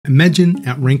Imagine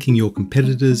outranking your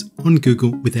competitors on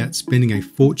Google without spending a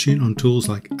fortune on tools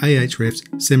like Ahrefs,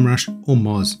 SEMrush, or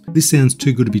Moz. This sounds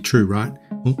too good to be true, right?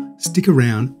 Well, stick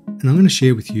around and I'm going to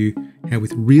share with you how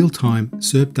with real-time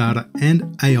SERP data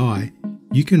and AI,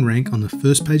 you can rank on the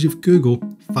first page of Google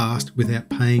fast without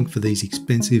paying for these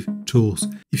expensive tools.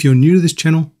 If you're new to this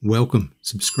channel, welcome.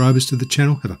 Subscribers to the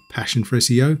channel have a passion for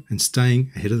SEO and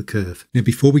staying ahead of the curve. Now,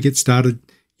 before we get started,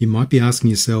 you might be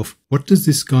asking yourself, what does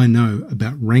this guy know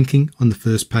about ranking on the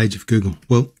first page of Google?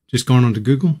 Well, just gone onto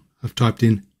Google. I've typed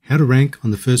in how to rank on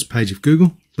the first page of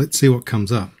Google. Let's see what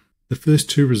comes up. The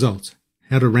first two results,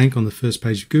 how to rank on the first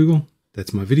page of Google.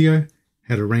 That's my video.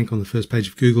 How to rank on the first page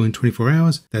of Google in 24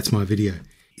 hours. That's my video.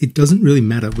 It doesn't really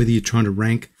matter whether you're trying to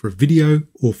rank for a video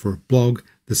or for a blog.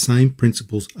 The same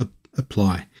principles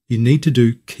apply. You need to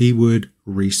do keyword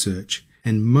research.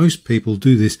 And most people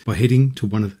do this by heading to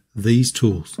one of these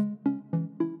tools.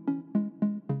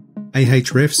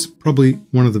 Ahrefs, probably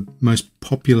one of the most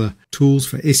popular tools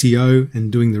for SEO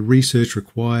and doing the research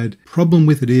required. Problem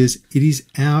with it is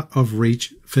out of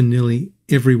reach for nearly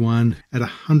everyone. At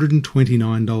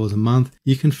 $129 a month,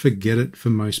 you can forget it for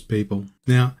most people.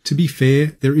 Now, to be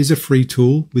fair, there is a free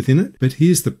tool within it, but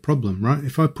here's the problem, right?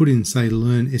 If I put in, say,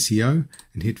 learn SEO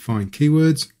and hit find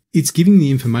keywords, it's giving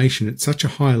the information at such a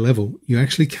high level, you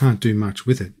actually can't do much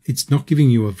with it. It's not giving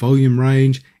you a volume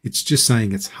range. It's just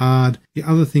saying it's hard. The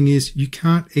other thing is you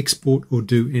can't export or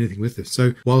do anything with it.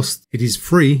 So whilst it is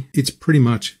free, it's pretty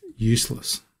much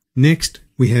useless. Next,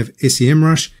 we have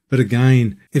SEMrush, but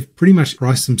again, they've pretty much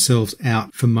priced themselves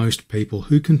out for most people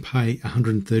who can pay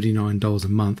 $139 a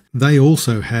month. They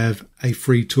also have a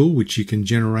free tool which you can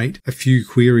generate a few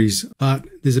queries, but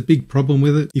there's a big problem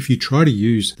with it. If you try to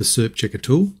use the SERP checker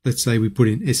tool, let's say we put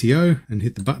in SEO and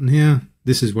hit the button here,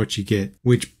 this is what you get,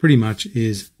 which pretty much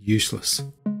is useless.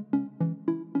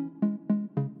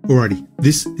 Alrighty,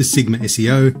 this is Sigma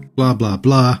SEO, blah, blah,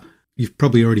 blah. You've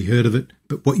probably already heard of it,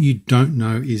 but what you don't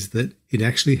know is that it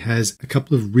actually has a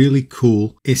couple of really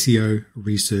cool SEO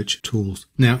research tools.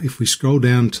 Now, if we scroll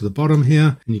down to the bottom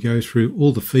here and you go through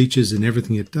all the features and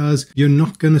everything it does, you're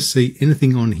not going to see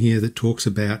anything on here that talks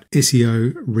about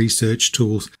SEO research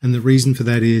tools. And the reason for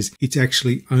that is it's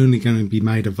actually only going to be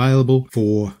made available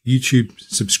for YouTube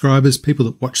subscribers, people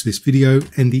that watch this video,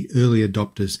 and the early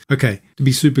adopters. Okay, to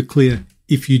be super clear,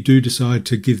 if you do decide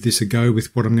to give this a go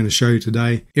with what I'm going to show you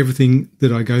today, everything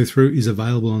that I go through is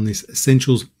available on this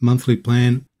Essentials monthly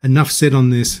plan. Enough said on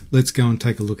this, let's go and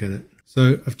take a look at it.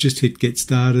 So I've just hit get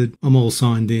started. I'm all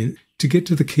signed in. To get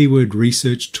to the keyword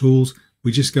research tools,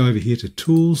 we just go over here to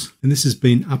tools, and this has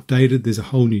been updated. There's a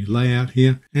whole new layout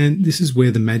here, and this is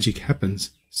where the magic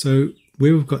happens. So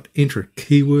where we've got enter a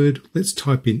keyword, let's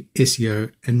type in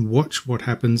SEO and watch what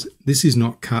happens. This is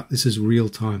not cut, this is real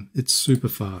time. It's super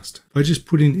fast. If I just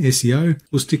put in SEO,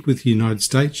 we'll stick with the United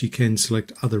States. You can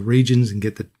select other regions and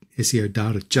get the SEO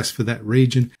data just for that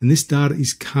region. And this data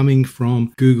is coming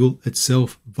from Google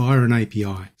itself via an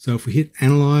API. So if we hit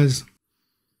analyze,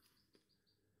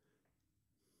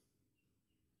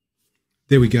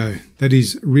 there we go. That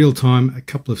is real time, a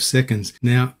couple of seconds.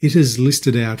 Now, it has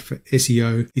listed out for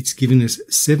SEO. It's given us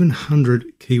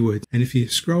 700 keywords. And if you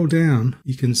scroll down,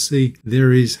 you can see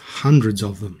there is hundreds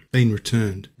of them being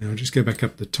returned. Now, I'll just go back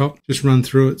up the top, just run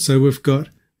through it. So we've got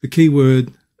the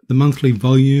keyword, the monthly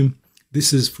volume.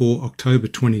 This is for October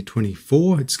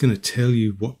 2024. It's going to tell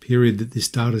you what period that this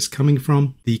data is coming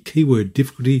from, the keyword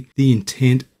difficulty, the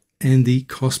intent, and the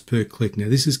cost per click. Now,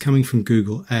 this is coming from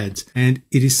Google Ads, and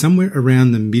it is somewhere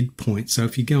around the midpoint. So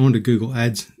if you go onto Google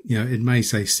Ads, it may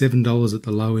say $7 at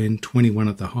the low end, 21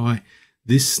 at the high.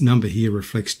 This number here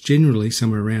reflects generally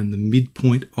somewhere around the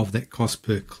midpoint of that cost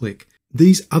per click.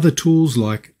 These other tools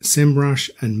like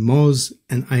SEMrush and Moz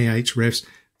and Ahrefs,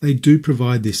 they do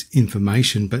provide this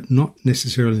information, but not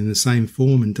necessarily in the same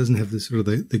form, and doesn't have the sort of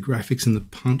the graphics and the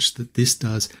punch that this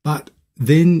does. But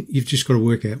then you've just got to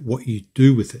work out what you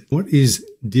do with it. What is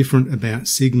different about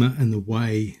Sigma and the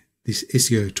way this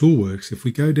SEO tool works? If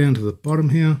we go down to the bottom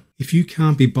here, if you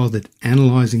can't be bothered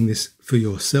analyzing this for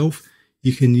yourself,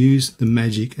 you can use the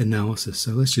magic analysis.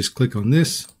 So let's just click on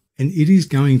this, and it is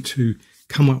going to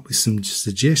come up with some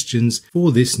suggestions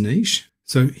for this niche.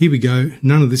 So here we go.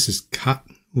 None of this is cut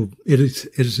or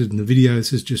edited in the video.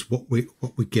 This is just what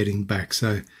we're getting back.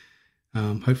 So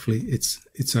hopefully it's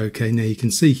okay. Now you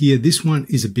can see here, this one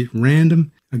is a bit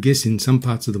random. I guess in some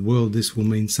parts of the world, this will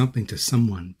mean something to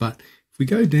someone. But if we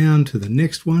go down to the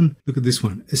next one, look at this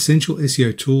one, essential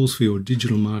SEO tools for your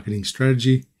digital marketing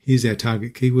strategy. Here's our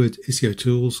target keywords, SEO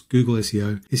tools, Google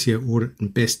SEO, SEO audit,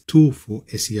 and best tool for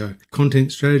SEO.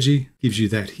 Content strategy gives you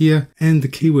that here, and the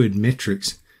keyword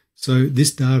metrics. So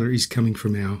this data is coming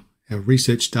from our our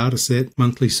research data set,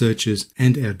 monthly searches,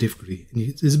 and our difficulty.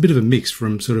 And there's a bit of a mix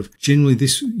from sort of generally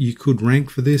this, you could rank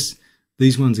for this.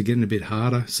 These ones are getting a bit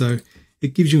harder. So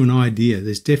it gives you an idea.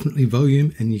 There's definitely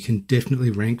volume, and you can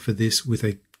definitely rank for this with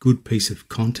a good piece of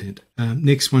content.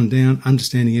 Next one down,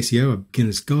 Understanding SEO, a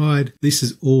beginner's guide. This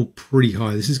is all pretty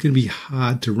high. This is going to be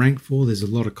hard to rank for. There's a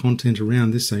lot of content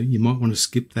around this, so you might want to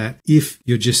skip that if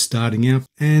you're just starting out.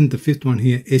 And the fifth one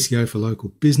here, SEO for local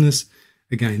business.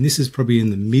 Again, this is probably in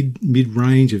the mid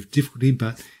range of difficulty,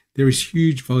 but there is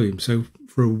huge volume. So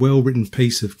for a well-written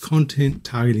piece of content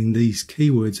targeting these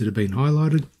keywords that have been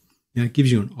highlighted, it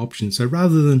gives you an option. So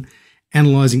rather than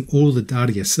analyzing all of the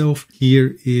data yourself,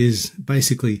 here is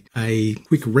basically a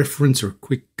quick reference or a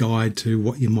quick guide to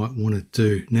what you might want to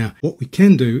do. Now, what we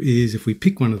can do is if we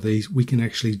pick one of these, we can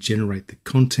actually generate the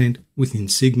content within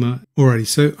Sigma. Alrighty,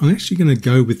 so I'm actually going to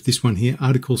go with this one here,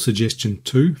 Article Suggestion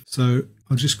 2. So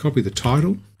I'll just copy the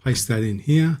title, paste that in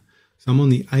here. So I'm on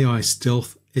the AI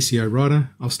Stealth SEO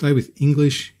Writer. I'll stay with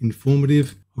English,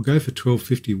 informative. I'll go for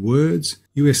 1250 words.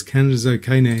 US, Canada's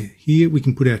okay. Now here we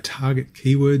can put our target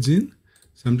keywords in.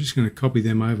 So I'm just going to copy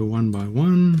them over one by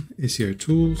one. SEO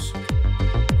tools.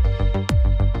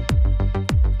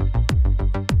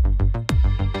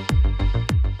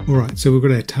 All right, so we've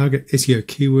got our target SEO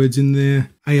keywords in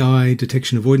there. AI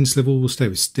detection avoidance level, we'll stay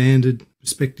with standard.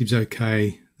 Perspective's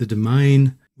okay. The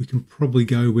domain, we can probably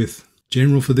go with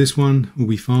general for this one. We'll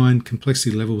be fine.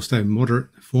 Complexity level, we'll stay with moderate.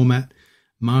 Format,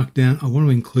 markdown. I want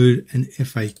to include an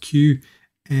FAQ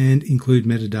and include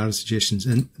metadata suggestions.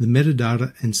 And the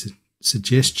metadata and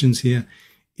suggestions here,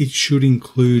 it should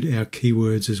include our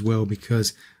keywords as well,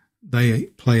 because they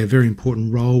play a very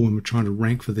important role when we're trying to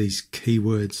rank for these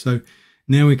keywords. So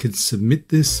now we can submit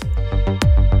this.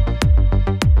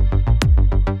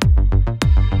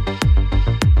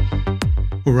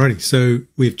 Alrighty, so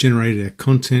we've generated our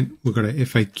content, we've got our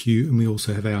FAQ, and we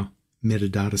also have our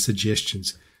metadata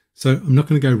suggestions. So I'm not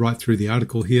going to go right through the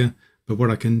article here, but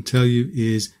what I can tell you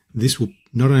is this will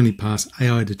not only pass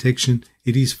AI detection,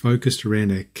 it is focused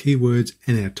around our keywords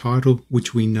and our title,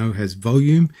 which we know has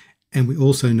volume, and we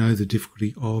also know the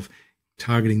difficulty of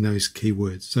targeting those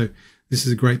keywords. So this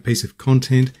is a great piece of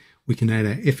content. We can add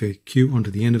our FAQ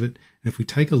onto the end of it. And if we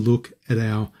take a look at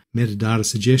our metadata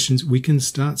suggestions, we can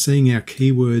start seeing our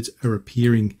keywords are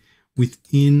appearing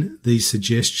within these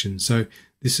suggestions. So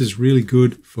this is really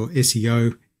good for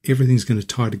SEO. Everything's going to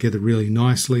tie together really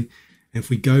nicely. And if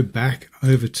we go back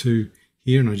over to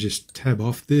here and I just tab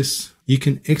off this, you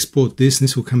can export this and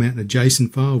this will come out in a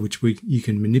JSON file, which you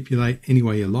can manipulate any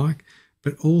way you like.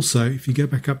 But also if you go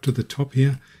back up to the top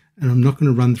here, and I'm not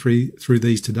going to run through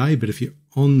these today, but if you're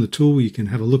on the tool, you can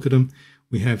have a look at them.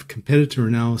 We have competitor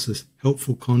analysis,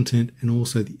 helpful content, and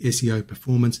also the SEO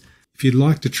performance. If you'd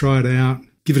like to try it out,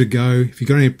 give it a go. If you've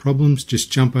got any problems,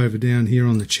 just jump over down here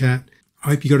on the chat. I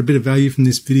hope you got a bit of value from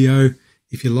this video.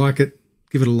 If you like it,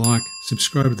 give it a like,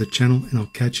 subscribe to the channel, and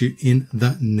I'll catch you in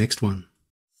the next one.